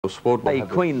sport. A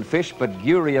queen fish, but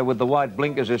Guria with the white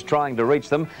blinkers is trying to reach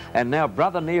them. And now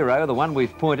Brother Nero, the one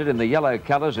we've pointed in the yellow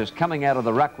colours, is coming out of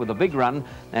the ruck with a big run.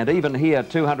 And even here,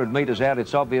 200 metres out,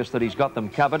 it's obvious that he's got them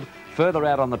covered. Further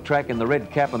out on the track in the red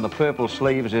cap and the purple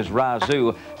sleeves is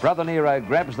Razoo. Brother Nero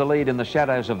grabs the lead in the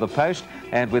shadows of the post,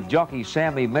 and with jockey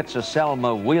Sammy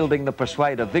Metzer-Salma wielding the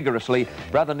Persuader vigorously,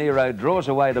 Brother Nero draws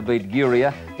away to beat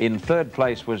Guria. In third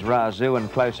place was Razoo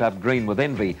and close up Green with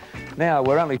Envy. Now,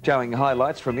 we're only showing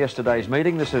highlights from yesterday's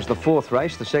meeting. This is the fourth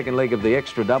race, the second leg of the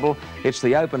extra double. It's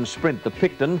the open sprint, the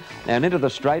Picton, and into the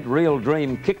straight, Real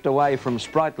Dream kicked away from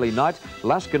Sprightly Knight,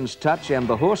 Luskin's Touch, and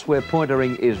the horse we're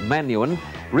pointering is Manuan,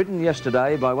 ridden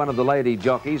yesterday by one of the lady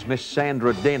jockeys, Miss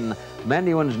Sandra Den.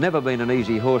 Manuan's never been an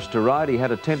easy horse to ride. He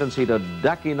had a tendency to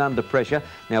duck in under pressure.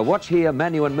 Now watch here,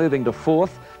 Manuan moving to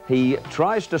fourth. He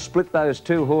tries to split those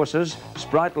two horses,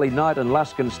 Sprightly Knight and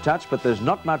Luskin's Touch, but there's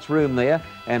not much room there,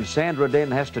 and Sandra Den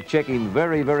has to check him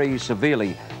very, very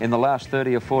severely in the last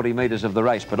 30 or 40 metres of the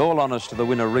race. But all honours to the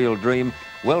winner, Real Dream,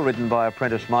 well ridden by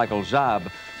apprentice Michael Zarb.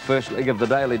 First leg of the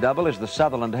daily double is the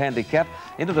Sutherland Handicap.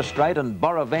 Into the straight, and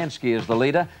Borovansky is the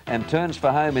leader and turns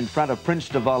for home in front of Prince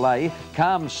de Volley.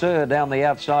 Calm Sir down the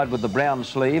outside with the brown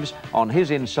sleeves. On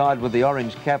his inside with the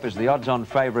orange cap is the odds-on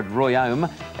favourite Royaume.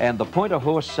 And the Pointer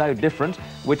Horse So Different,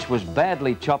 which was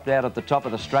badly chopped out at the top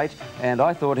of the straight. And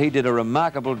I thought he did a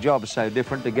remarkable job, So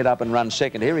Different, to get up and run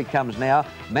second. Here he comes now.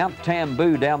 Mount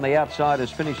Tamboo down the outside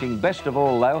is finishing best of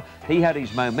all, though. He had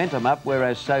his momentum up,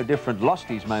 whereas So Different lost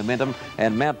his momentum.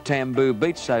 And Mount Tamboo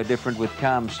beats So Different with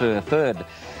Calm Sir third.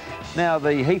 Now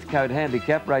the Heathcote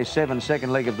Handicap, race 7,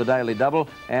 second leg of the daily double,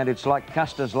 and it's like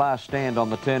Custer's Last Stand on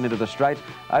the turn into the straight.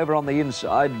 Over on the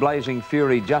inside, Blazing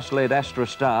Fury just led Astra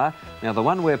Star. Now the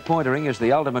one we're pointering is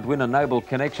the ultimate winner, Noble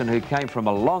Connection, who came from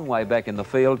a long way back in the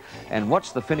field, and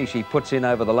watch the finish he puts in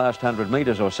over the last 100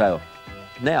 metres or so.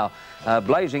 Now,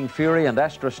 Blazing Fury and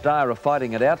Astra Star are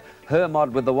fighting it out.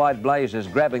 Hermod with the white blaze is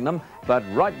grabbing them, but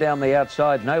right down the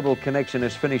outside, Noble Connection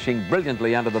is finishing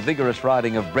brilliantly under the vigorous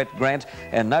riding of Brett Grant,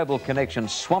 and Noble Connection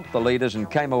swamped the leaders and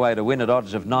came away to win at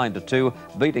odds of 9-2,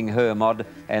 beating Hermod,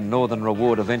 and Northern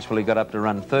Reward eventually got up to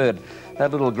run third.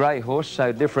 That little grey horse,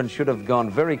 So Different, should have gone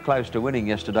very close to winning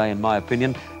yesterday, in my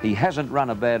opinion. He hasn't run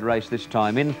a bad race this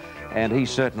time in, and he's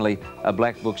certainly a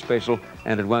Black Book special,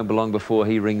 and it won't be long before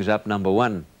he rings up number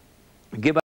one.